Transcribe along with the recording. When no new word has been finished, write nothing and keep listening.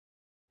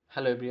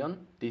Hello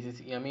everyone, this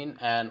is Yamin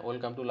and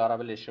welcome to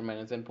Laravel HTML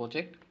Management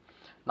project.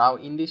 Now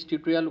in this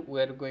tutorial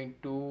we are going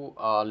to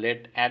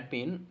let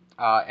admin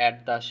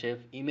add the chef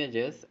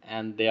images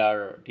and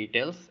their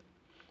details.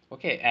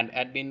 Okay, and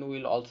admin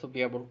will also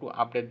be able to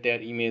update their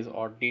image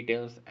or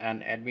details,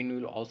 and admin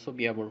will also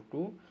be able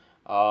to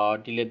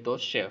delete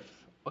those chefs.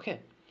 Okay,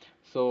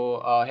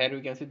 so here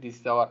we can see this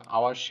is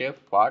our chef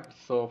part.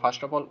 So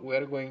first of all we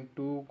are going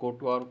to go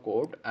to our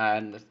code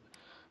and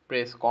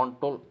press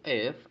Ctrl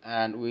F,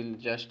 and we'll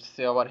just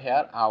say over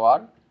here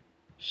our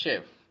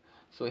chef.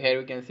 So here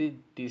we can see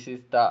this is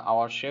the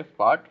our chef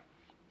part.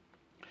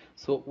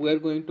 So we are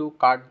going to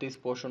cut this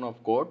portion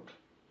of code.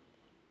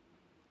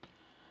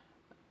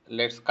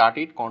 Let's cut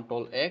it,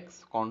 Ctrl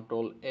X,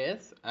 Ctrl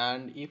S,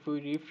 and if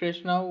we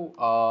refresh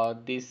now,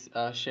 this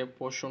chef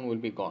portion will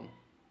be gone.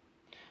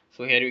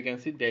 So here you can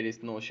see there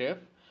is no chef.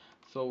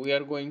 So we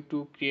are going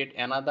to create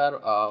another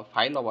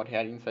file over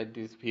here inside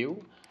this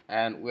view,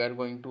 and we are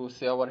going to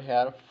say over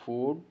here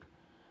food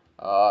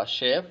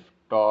chef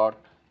dot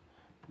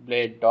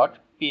blade dot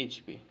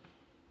php.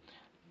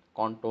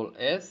 Ctrl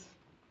S,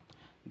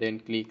 then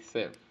click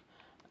save.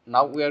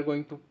 Now we are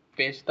going to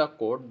paste the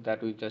code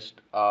that we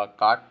just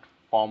cut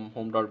from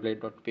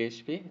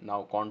home.blade.php.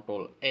 Now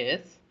Ctrl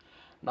S.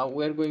 Now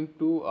we are going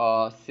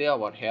to say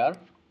over here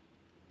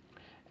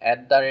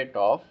at the rate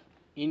of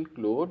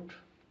include,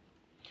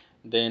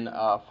 then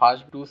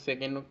first do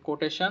second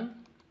quotation.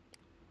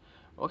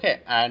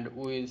 Okay, and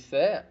we will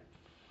say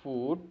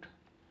food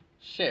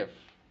chef.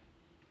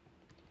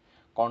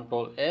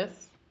 Ctrl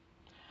S.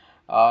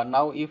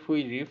 Now if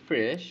we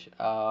refresh,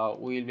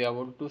 we will be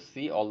able to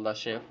see all the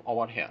chef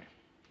over here.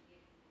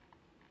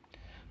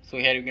 So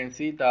here you can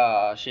see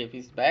the chef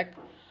is back.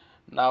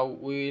 Now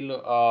we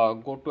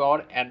will go to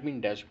our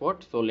admin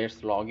dashboard. So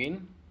let's log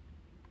in.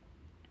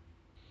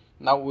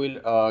 Now we'll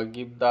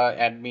give the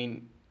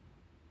admin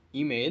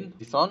email,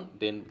 this one,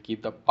 then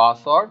give the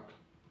password,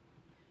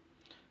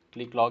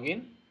 click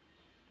login.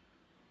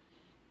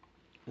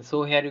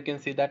 So here you can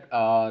see that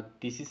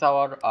this is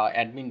our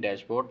admin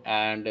dashboard,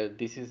 and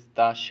this is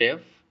the chef.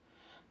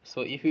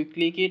 So if you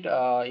click it,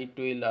 it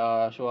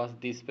will show us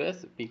this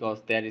page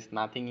because there is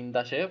nothing in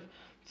the chef.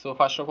 So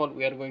first of all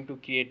we are going to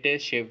create a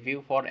chef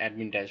view for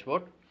admin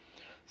dashboard.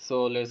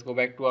 So let's go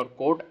back to our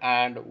code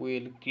and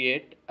we'll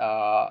create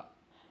a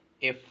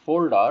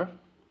folder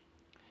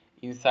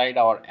inside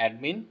our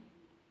admin.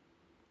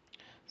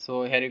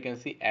 So here you can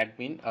see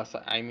admin,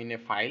 so I'm in a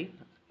file.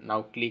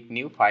 Now click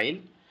new file,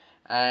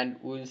 and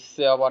we'll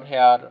say over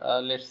here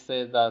let's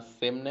say the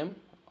same name,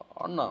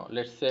 or no,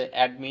 let's say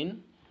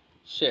admin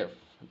chef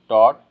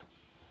dot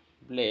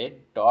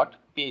blade dot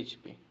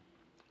php.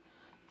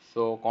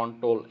 So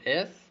Ctrl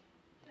S,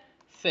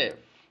 save.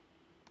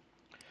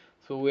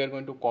 So we are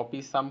going to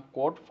copy some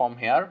code from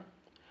here.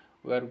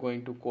 We are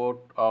going to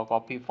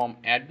copy from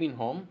admin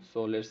home.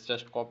 So let's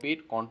just copy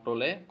it,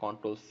 Ctrl A,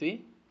 Ctrl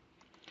C.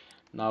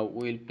 Now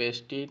we'll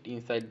paste it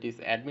inside this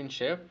admin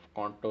chef,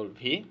 Ctrl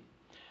V.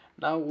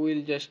 Now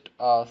we'll just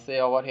say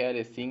over here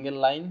a single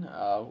line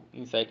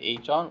inside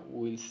h1.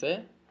 We'll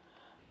say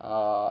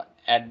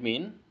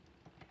admin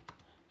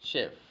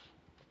chef.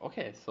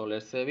 Okay, so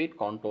let's save it,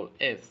 Ctrl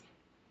S.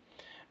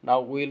 Now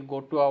we'll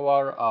go to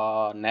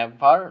our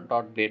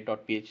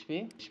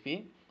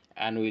navbar.blade.php,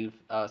 and we'll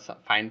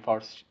find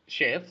for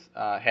chefs.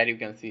 Here you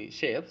can see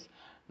chefs.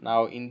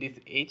 Now in this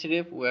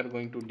href we are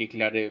going to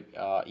declare a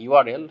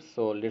URL.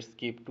 So let's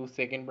keep 2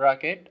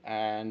 bracket,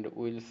 and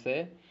we'll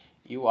say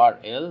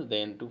URL,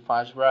 then 2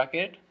 first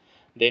bracket,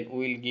 then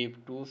we'll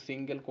give 2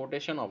 single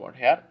quotation over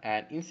here,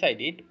 and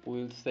inside it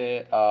we'll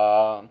say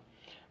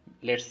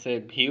let's say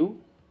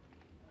view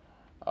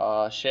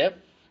chef.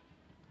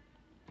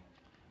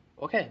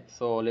 Okay,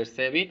 so let's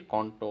save it,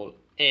 Ctrl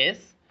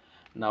S.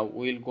 Now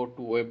we'll go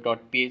to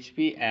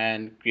web.php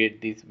and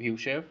create this view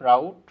chef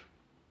route.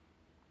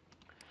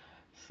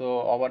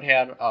 So over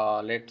here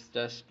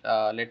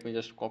let me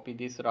just copy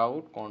this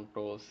route,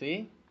 Ctrl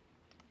C,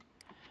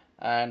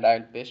 and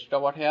I'll paste it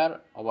over here.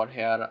 Over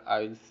here I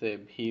will say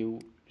view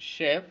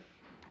chef,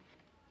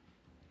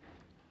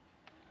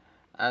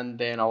 and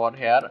then over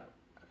here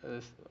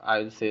I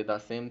will say the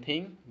same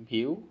thing,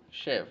 view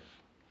chef.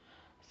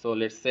 So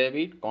let's save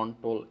it,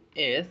 Ctrl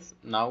S.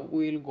 Now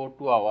we will go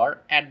to our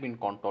admin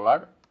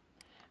controller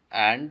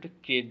and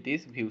create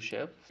this view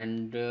chef,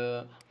 and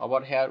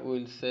over here we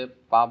will say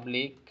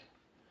public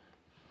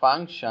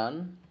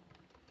function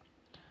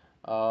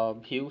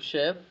view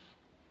chef,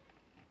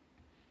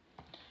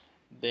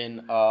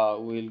 then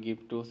we will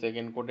give 2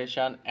 second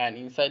quotation, and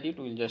inside it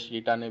we will just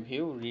return a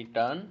view,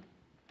 return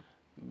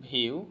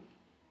view,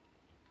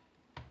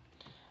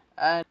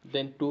 and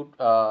then 2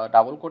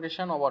 double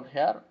quotation over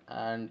here,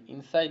 and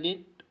inside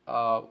it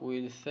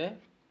we will say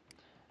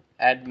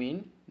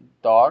admin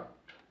dot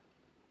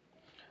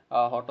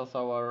what was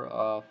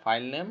our file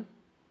name,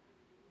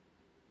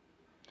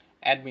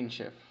 admin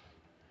chef.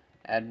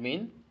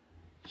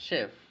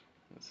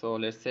 So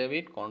let's save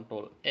it,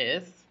 Ctrl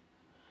S,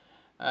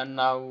 and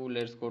now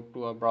let's go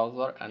to our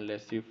browser and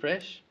let's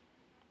refresh.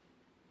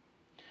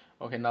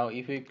 Okay, now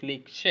if we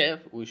click chef,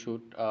 we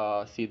should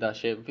see the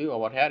chef view.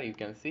 Over here you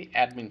can see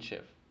admin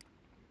chef.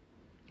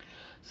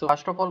 So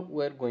first of all,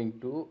 we're going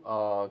to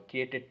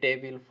create a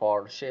table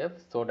for chef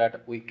so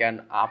that we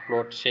can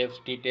upload chef's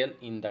detail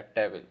in the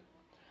table.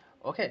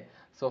 Okay,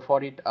 so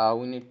for it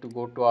we need to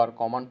go to our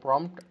command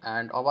prompt,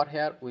 and over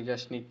here we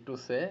just need to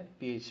say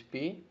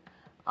php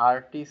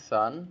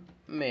artisan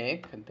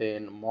make,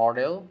 then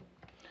model.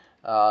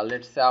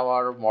 Let's say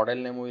our model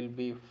name will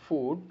be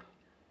food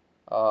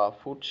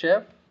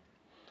chef,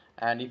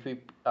 and if we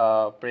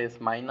press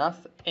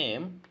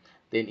 -m,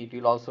 then it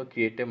will also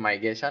create a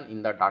migration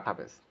in the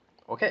database.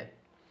 Okay,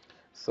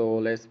 so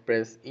let's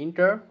press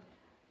enter.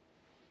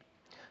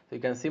 So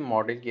you can see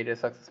model created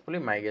successfully,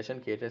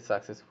 migration created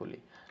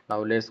successfully. Now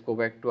let's go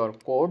back to our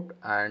code,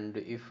 and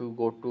if you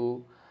go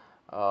to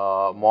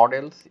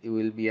models, you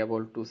will be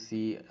able to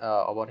see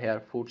over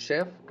here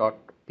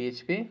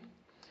foodchef.php,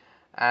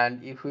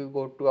 and if we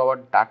go to our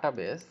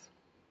database,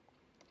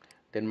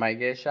 then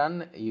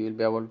migration, you will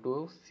be able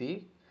to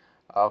see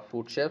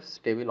food chefs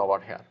table over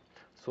here.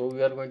 So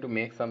we are going to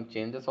make some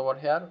changes over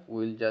here.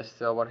 We will just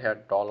say over here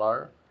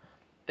dollar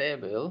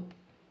table,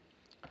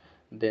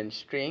 then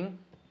string,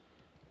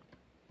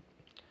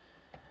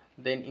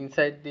 then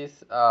inside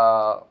this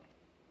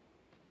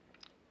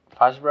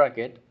first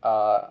bracket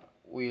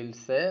we'll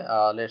say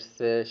let's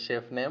say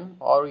chef name,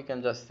 or we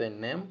can just say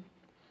name.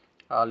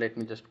 Let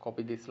me just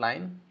copy this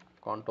line,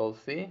 control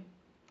C.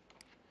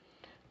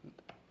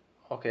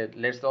 Okay,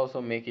 let's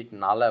also make it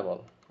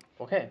nullable.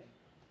 Okay,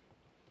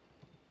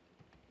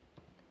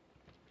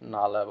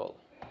 nullable.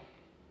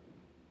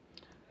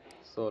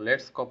 So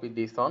let's copy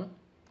this one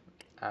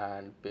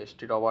and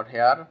paste it over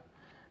here,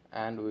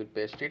 and we'll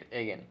paste it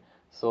again.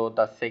 So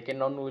the second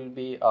one will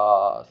be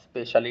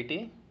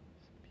specialty.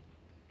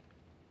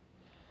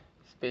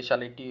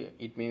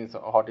 It means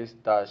what is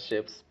the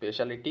chef's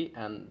specialty,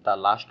 and the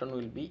last one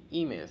will be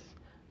image,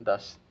 the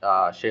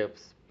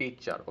chef's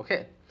picture.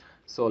 Okay,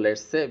 so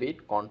let's save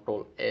it,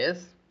 control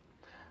S.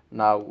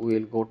 Now we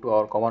will go to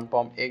our command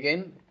prompt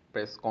again,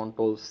 press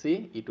control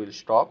C, it will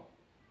stop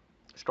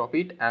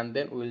it, and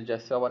then we will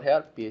just say over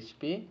here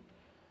php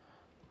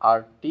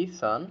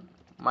artisan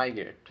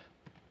migrate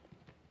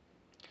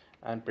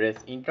and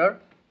press enter.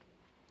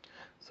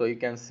 So you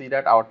can see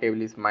that our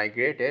table is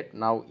migrated.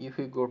 Now if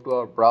we go to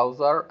our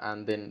browser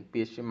and then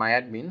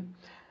phpMyAdmin,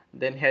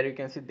 then here you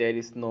can see there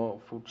is no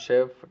food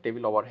chef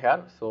table over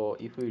here. So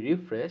if we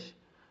refresh,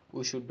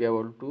 we should be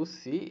able to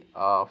see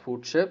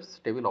food chefs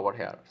table over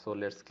here. So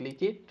let's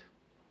click it,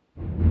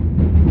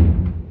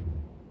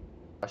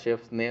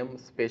 chef's name,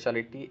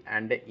 specialty,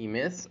 and the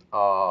image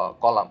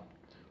column.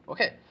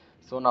 Okay,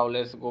 so now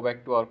let's go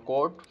back to our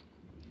code,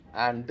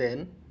 and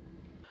then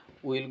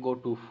we'll go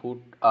to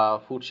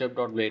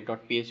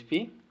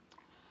foodchef.blade.php.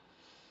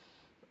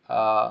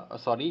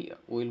 Sorry,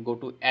 we'll go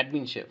to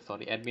admin chef,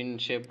 sorry, admin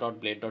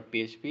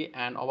chef.blade.php,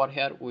 and over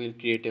here we'll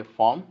create a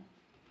form.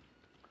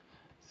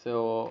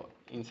 So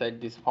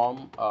inside this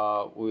form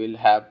we will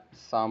have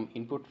some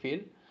input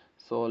field.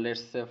 So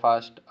let's say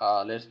first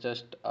let's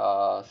just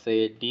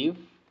say div,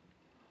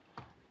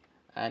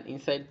 and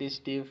inside this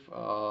div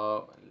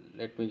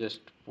let me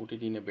just put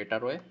it in a better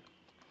way,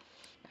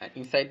 and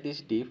inside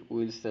this div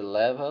we will say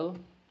level.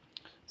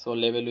 So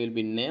level will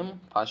be name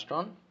first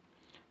one,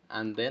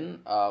 and then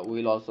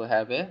we will also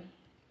have a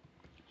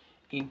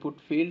input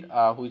field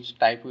which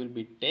type will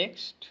be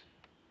text.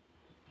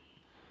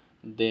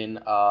 Then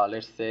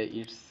let's say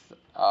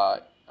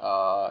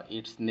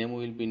its name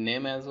will be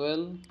name as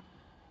well,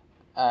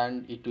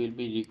 and it will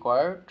be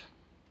required.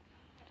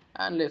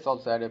 And let's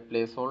also add a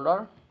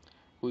placeholder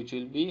which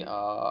will be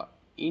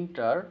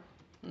enter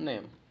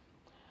name.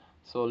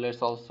 So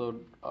let's also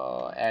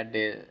add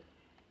a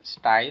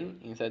style.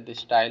 Inside the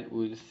style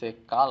we will say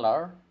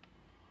color.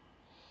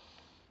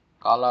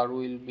 Color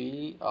will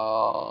be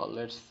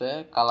let's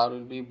say color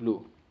will be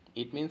blue.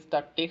 It means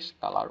the text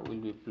color will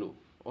be blue.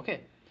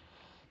 Okay,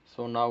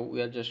 so now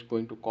we are just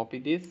going to copy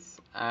this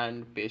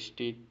and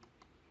paste it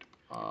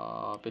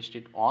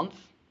once,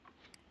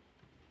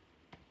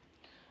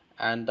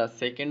 and the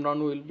second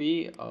one will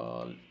be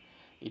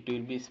it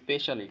will be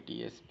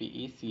specialty,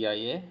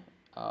 SPECIA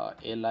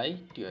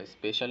LITY,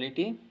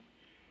 specialty.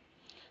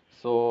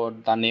 So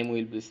the name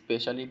will be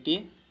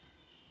specialty.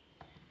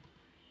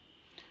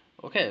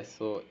 Okay,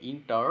 so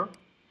enter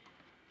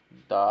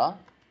the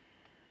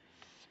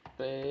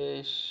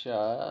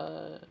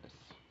special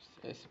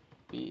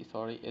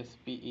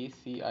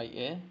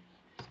SPECIA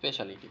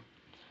specialty.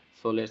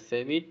 So let's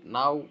save it.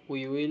 Now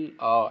we will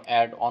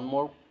add one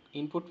more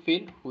input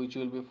field which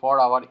will be for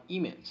our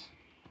image.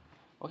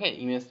 Okay,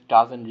 image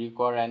doesn't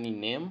require any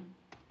name,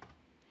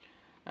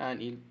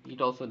 and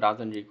it also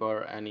doesn't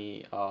require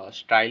any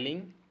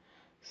styling.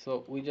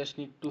 So we just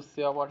need to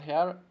say over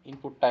here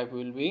input type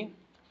will be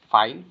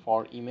file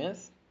for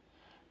image,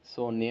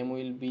 so name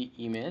will be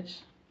image,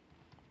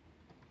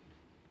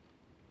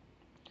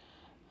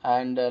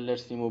 and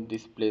let's remove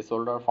this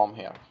placeholder from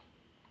here.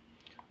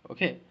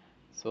 Okay,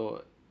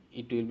 so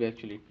it will be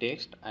actually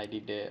text. I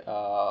did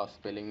a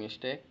spelling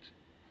mistake,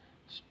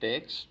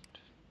 text,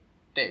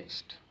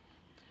 text.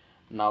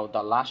 Now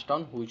the last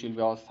one, which will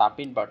be our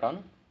submit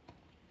button.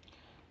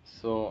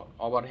 So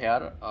over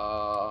here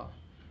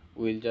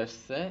we'll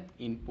just say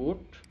input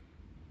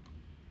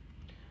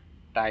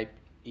type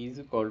is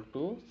equal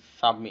to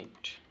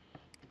submit.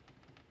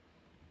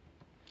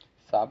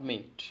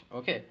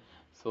 Okay,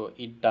 so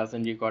it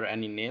doesn't require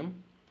any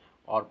name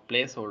or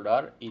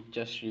placeholder, it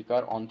just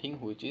require one thing,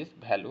 which is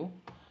value.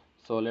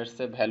 So let's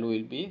say value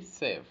will be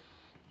save.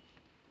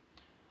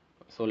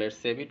 So let's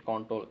save it,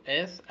 Control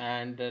S,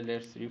 and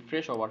let's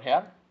refresh over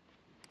here.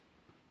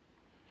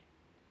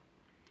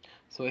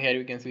 So here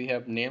you can see we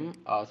have name,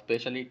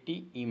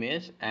 specialty,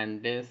 image,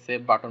 and the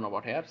save button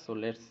over here. So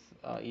let's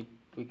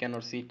we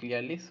cannot see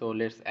clearly, so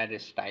let's add a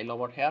style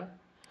over here.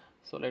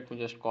 So let me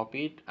just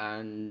copy it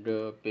and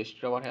paste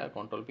it over here,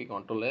 Control P,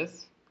 Control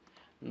S.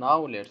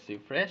 Now let's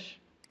refresh.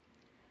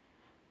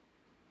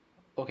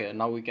 Okay,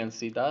 now we can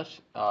see the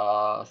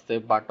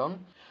save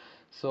button.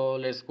 So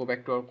let's go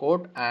back to our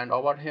code, and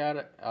over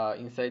here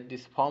inside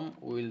this form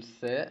we'll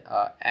say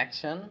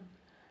action,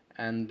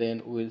 and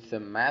then we'll say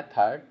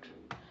method.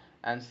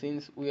 And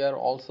since we are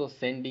also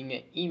sending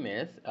an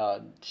image,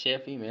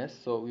 chef image,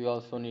 so we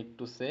also need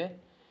to say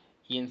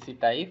enc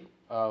type,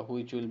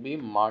 which will be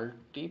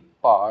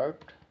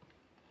multi-part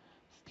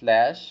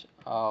slash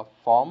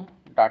form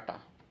data,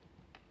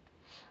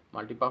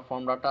 multi-part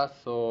form data.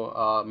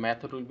 So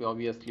method will be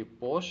obviously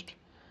post,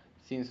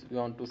 since we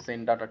want to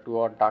send data to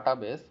our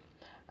database.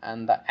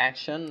 And the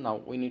action,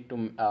 now we need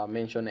to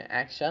mention an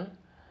action,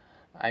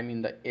 I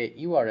mean the a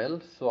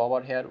URL. So over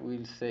here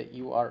we'll say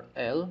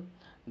URL,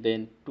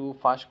 then two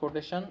first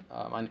quotation,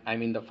 I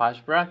mean the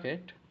first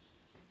bracket,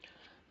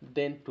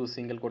 then two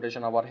single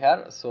quotation over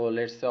here. So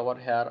let's say over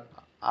here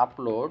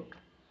upload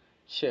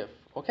chef.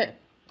 Okay,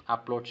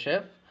 upload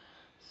chef.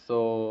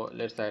 So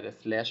let's add a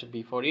slash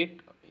before it.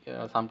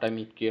 Sometime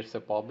it creates a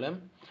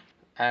problem.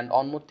 And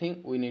one more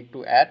thing, we need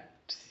to add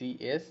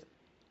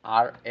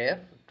csrf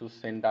to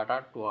send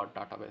data to our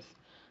database.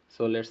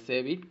 So let's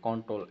save it,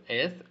 Control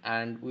S,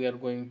 and we are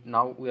going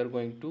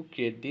to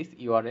create this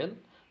URL.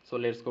 So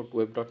let's go to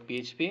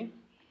web.php,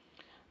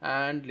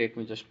 and let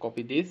me just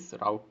copy this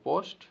route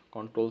post,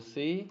 Control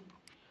C,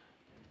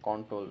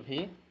 Control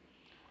V.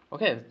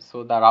 Okay,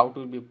 so the route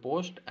will be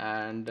post,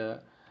 and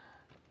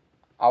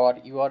our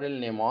URL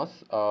name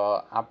was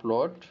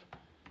upload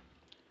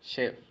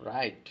chef,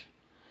 right?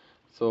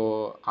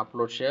 So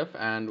upload chef,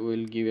 and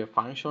we'll give a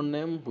function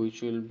name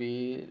which will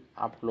be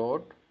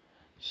upload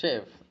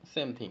chef,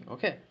 same thing.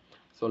 Okay,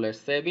 so let's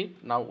save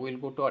it. Now we'll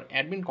go to our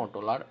admin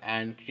controller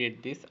and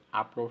create this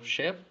upload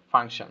chef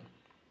function.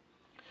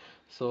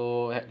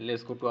 So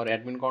let's go to our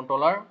admin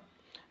controller,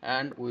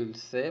 and we'll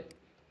say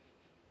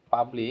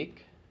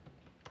public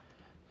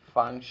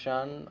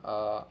function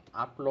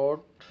upload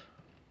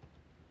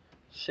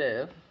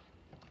chef,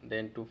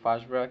 then to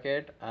first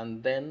bracket,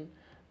 and then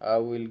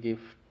we'll give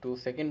two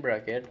second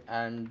bracket.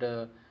 And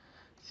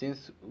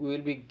since we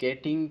will be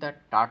getting the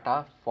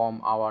data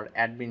from our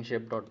admin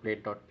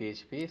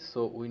chef.blade.php,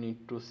 so we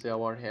need to say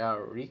over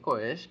here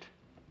request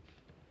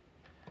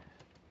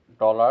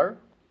dollar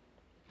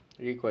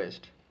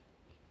request.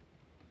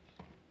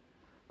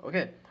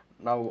 Okay,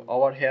 now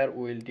over here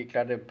we will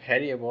declare a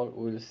variable.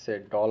 We will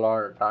say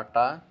dollar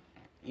data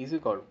is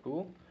equal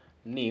to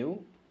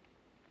new,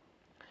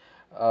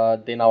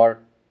 then our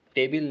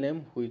table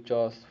name, which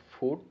was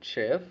food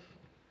chef.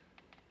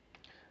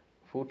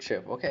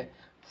 Okay,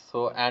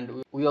 so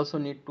and we also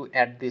need to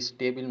add this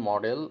table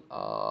model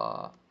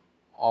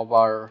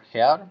over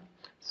here.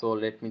 So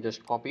let me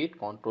just copy it,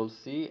 Control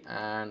C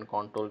and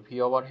Control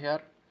V over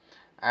here.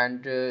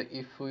 And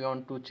if we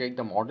want to check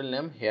the model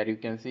name, here you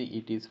can see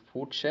it is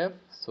food chef,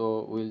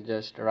 so we'll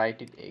just write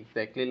it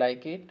exactly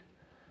like it,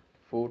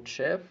 food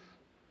chef.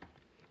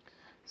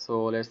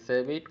 So let's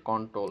save it,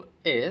 Control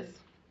S.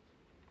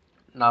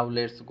 Now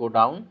let's go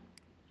down,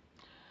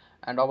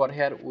 and over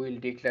here we will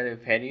declare a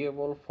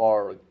variable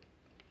for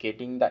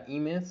getting the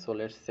image. So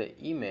let's say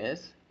image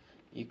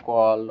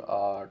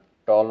equal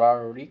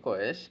dollar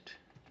request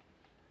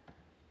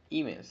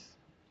image.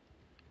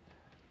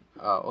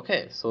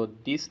 Okay, so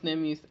this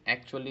name is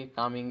actually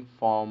coming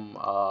from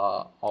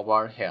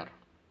over here,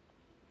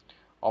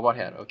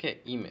 okay,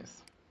 image.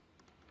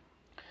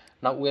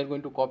 Now we are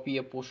going to copy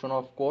a portion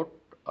of code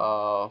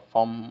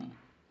from,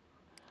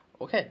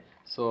 okay,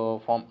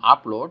 so from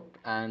upload,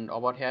 and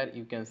over here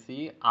you can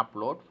see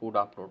upload food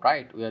upload,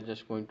 right? We are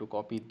just going to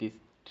copy this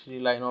 3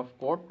 line of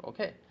code.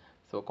 Okay,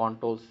 so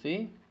Control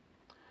C.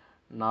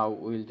 Now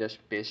we will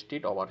just paste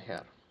it over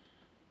here,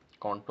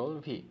 Control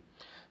V.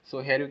 So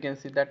here you can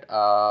see that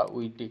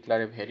we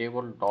declare a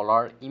variable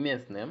dollar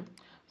image name.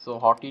 So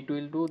what it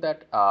will do,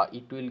 that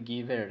it will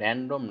give a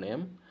random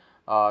name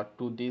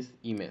to this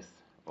image.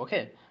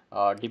 Okay,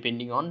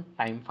 depending on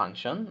time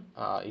function.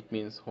 It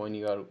means when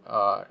you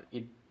are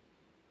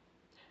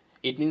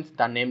it means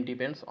the name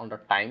depends on the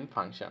time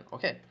function.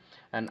 Okay,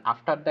 and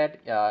after that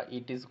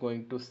it is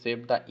going to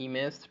save the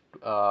image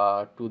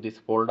to this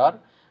folder,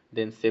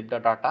 then save the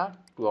data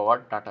to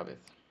our database.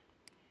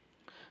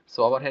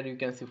 So over here you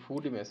can see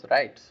food image,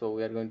 right? So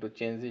we are going to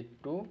change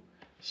it to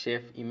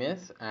chef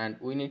image, and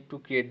we need to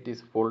create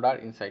this folder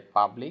inside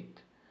public.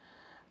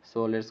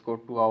 So let's go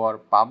to our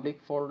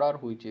public folder,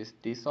 which is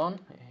this one.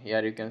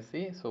 Here you can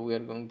see, so we are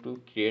going to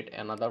create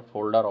another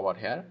folder over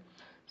here.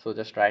 So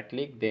just right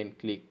click, then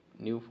click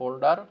new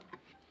folder,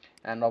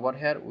 and over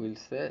here we'll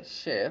say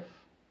chef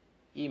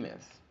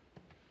image.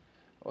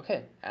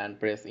 Okay, and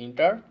press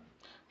enter.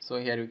 So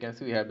here you can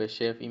see we have a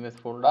chef image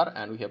folder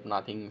and we have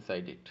nothing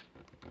inside it.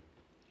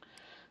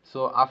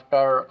 So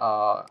after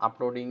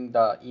uploading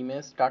the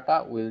image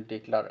data, we'll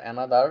declare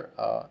another,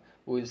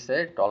 we'll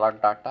say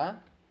 $data,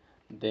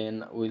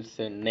 then we'll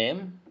say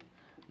name,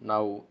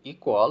 now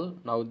equal.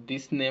 Now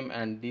this name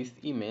and this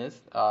image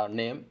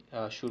name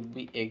should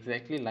be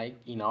exactly like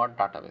in our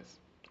database.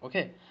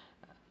 Okay,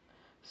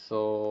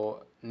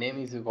 so name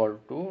is equal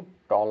to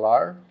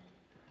dollar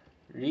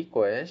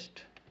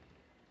request,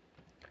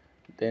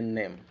 then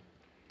name.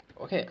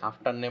 Okay,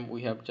 after name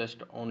we have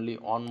just only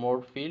one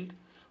more field,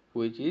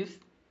 which is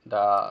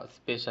the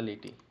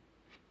specialty.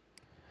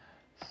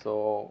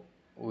 So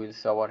we'll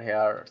say over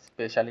here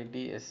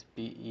specialty,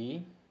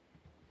 SPECIALITY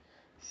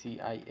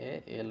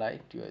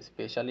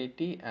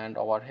specialty, and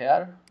over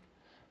here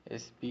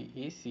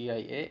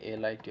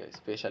SPECIALITY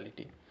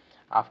specialty.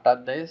 After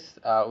this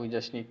we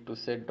just need to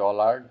say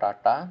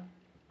 $data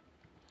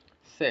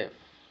save.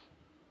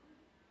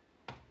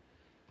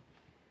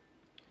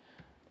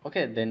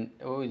 Okay, then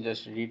we will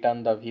just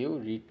return the view,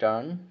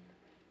 return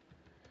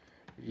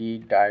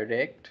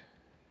redirect,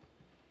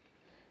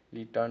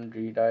 return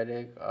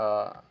redirect,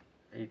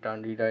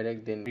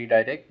 then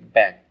redirect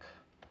back.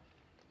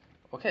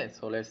 Okay,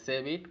 so let's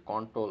save it,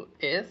 Control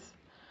S.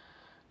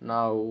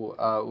 Now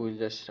we'll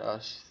just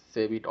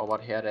save it over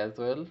here as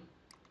well,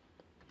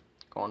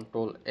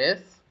 Control S.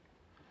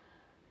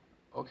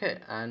 Okay,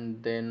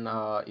 and then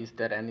is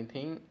there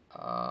anything?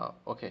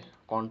 Okay,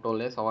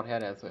 Control S over here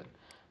as well.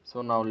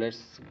 So now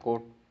let's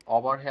go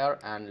over here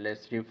and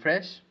let's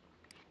refresh.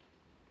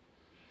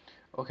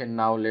 Okay,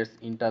 now let's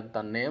enter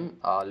the name.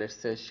 Let's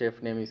say chef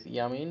name is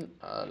Yamin.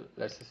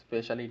 Let's say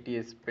specialty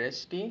is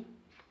pastry,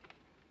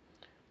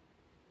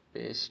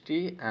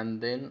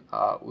 and then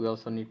we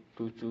also need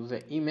to choose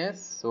an image.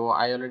 So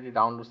I already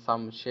downloaded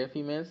some chef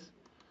image,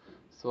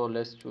 so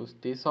let's choose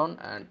this one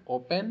and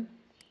open.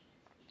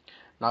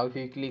 Now if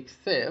you click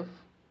save,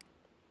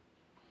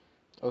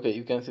 okay,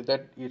 you can see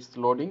that it's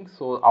loading,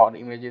 so our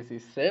images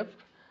is saved.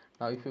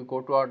 Now if you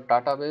go to our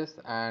database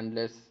and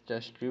let's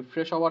just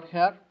refresh over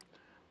here,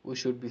 we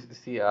should be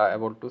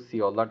able to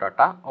see all the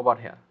data over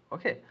here.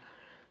 Okay,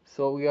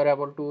 so we are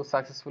able to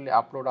successfully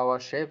upload our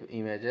chef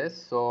images.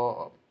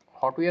 So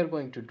what we are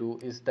going to do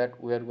is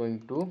that we are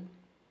going to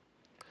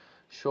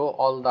show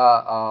all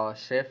the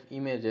chef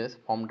images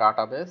from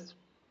database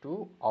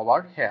to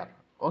over here.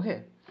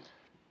 Okay,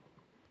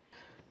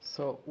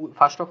 so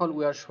first of all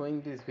we are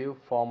showing this view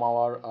from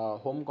our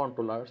home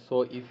controller.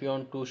 So if you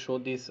want to show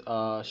this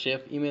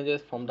chef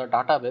images from the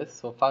database,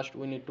 so first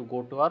we need to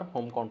go to our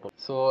home controller.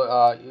 So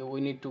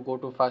we need to go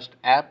to first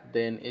app,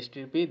 then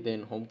HTTP,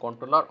 then home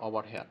controller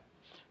over here.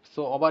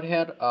 So over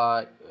here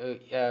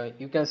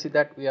you can see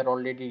that we are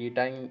already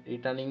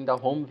returning the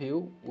home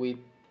view with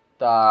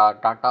the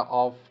data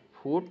of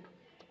food.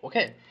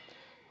 Okay,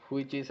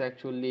 which is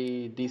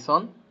actually this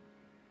one.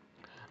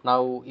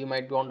 Now you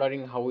might be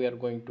wondering how we are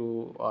going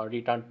to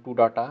return to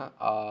data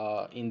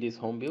in this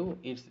home view.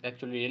 It's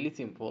actually really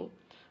simple.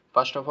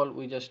 First of all,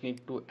 we just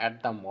need to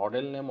add the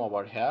model name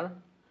over here.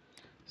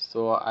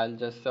 So I'll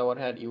just say over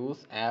here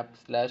use app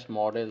slash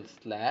model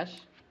slash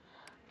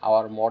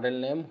our model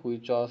name,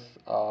 which was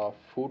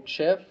food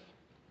chef,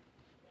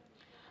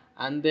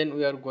 and then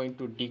we are going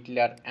to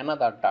declare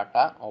another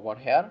data over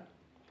here.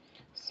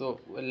 So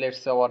let's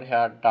say over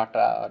here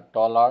data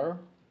dollar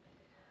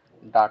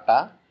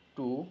data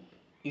 2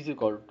 is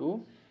equal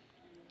to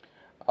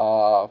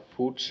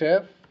food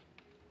chef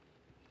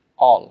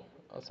all,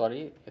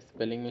 sorry,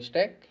 spelling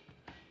mistake,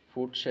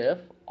 food chef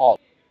all.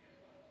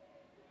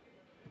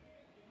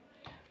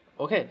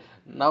 Okay,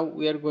 now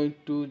we are going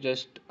to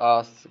just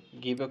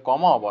give a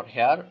comma over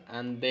here,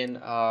 and then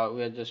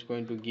we are just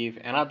going to give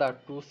another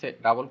two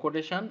set double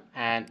quotation,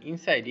 and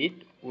inside it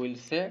we'll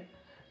say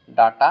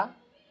data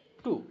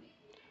 2,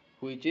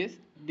 which is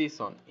this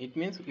one. It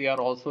means we are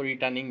also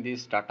returning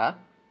this data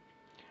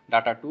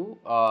 2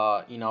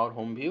 in our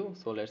home view.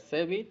 So let's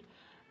save it.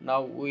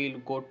 Now we'll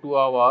go to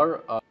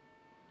our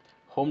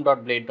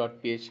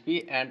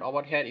home.blade.php, and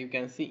over here you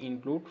can see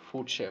include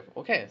food chef.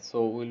 Okay,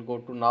 so we'll go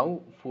to now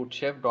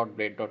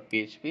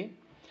foodchef.blade.php,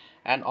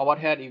 and over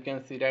here you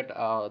can see that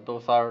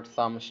those are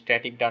some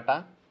static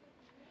data.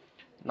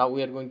 Now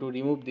we are going to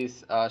remove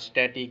this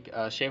static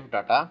chef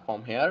data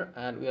from here,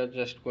 and we are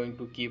just going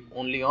to keep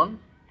only on,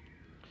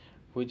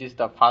 which is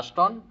the first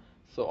one.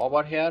 So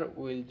over here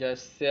we'll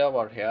just say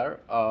over here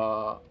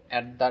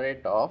at the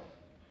rate of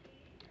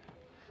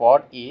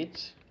for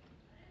each,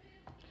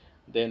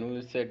 then we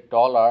will say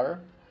dollar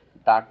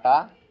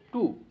data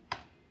 2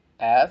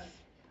 as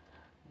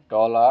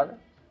dollar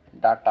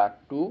data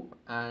 2,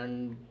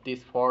 and this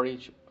for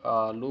each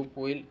loop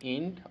will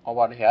end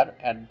over here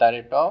at the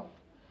rate of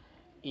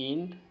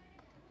end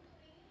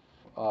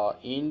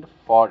end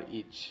for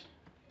each.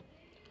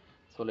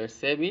 So let's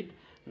save it.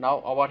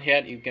 Now over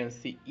here you can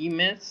see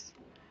image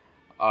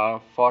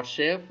for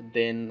chef,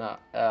 then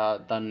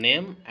the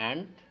name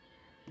and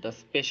the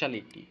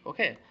specialty.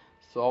 Okay,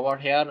 so over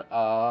here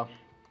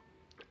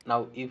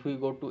now if we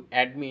go to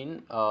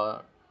admin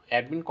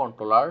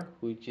controller,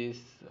 which is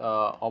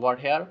over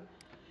here,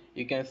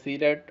 you can see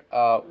that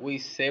we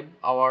save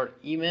our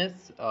image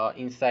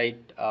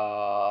inside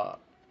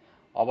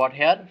over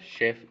here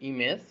chef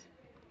image.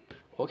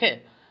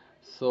 Okay,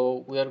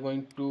 so we are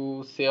going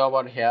to say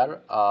over here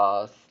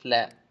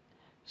slash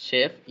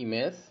chef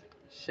image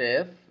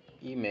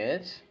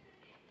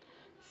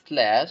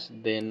slash,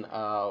 then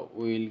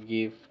we will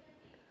give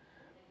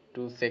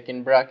 2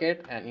 second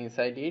bracket, and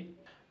inside it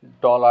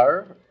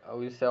dollar,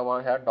 we say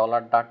over here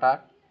dollar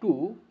data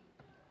to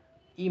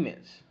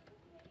image.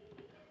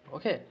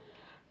 Okay,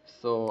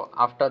 so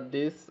after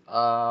this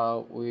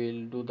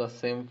we'll do the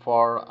same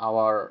for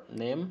our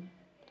name.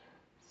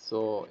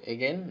 So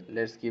again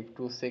let's give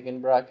 2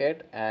 second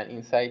bracket, and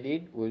inside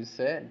it we'll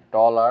say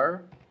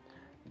dollar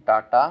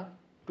data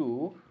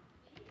to,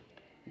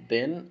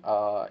 then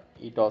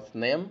it was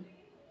name.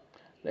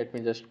 Let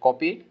me just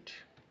copy it,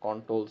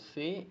 Control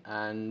C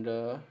and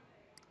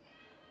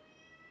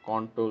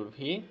Control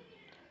V.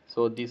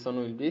 So this one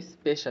will be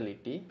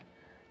specialty,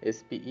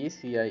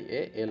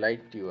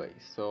 speciality.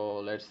 So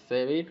let's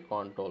save it,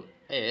 Control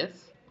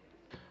S.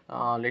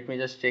 Let me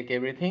just check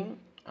everything.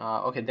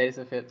 Okay, there is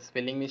a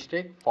spelling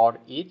mistake for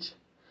each,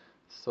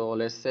 so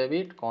let's save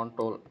it,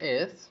 Control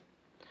S.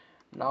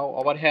 Now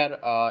over here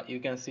you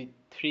can see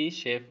 3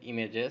 chef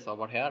images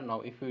over here.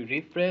 Now if we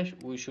refresh,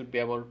 we should be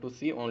able to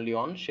see only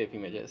on chef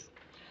images,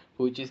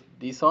 which is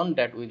this one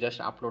that we just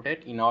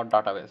uploaded in our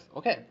database.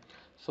 Okay,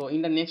 so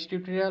in the next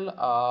tutorial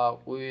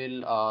we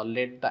will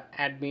let the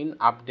admin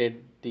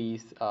update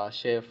these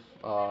chef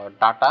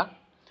data,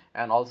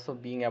 and also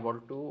being able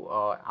to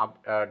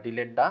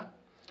delete the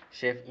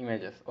chef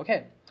images.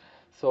 Okay,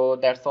 so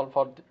that's all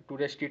for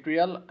today's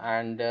tutorial,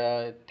 and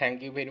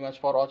thank you very much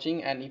for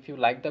watching. And if you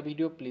like the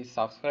video, please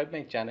subscribe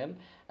my channel,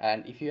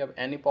 and if you have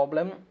any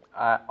problem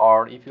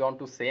or if you want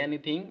to say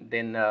anything,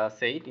 then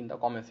say it in the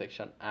comment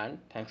section. And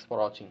thanks for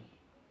watching.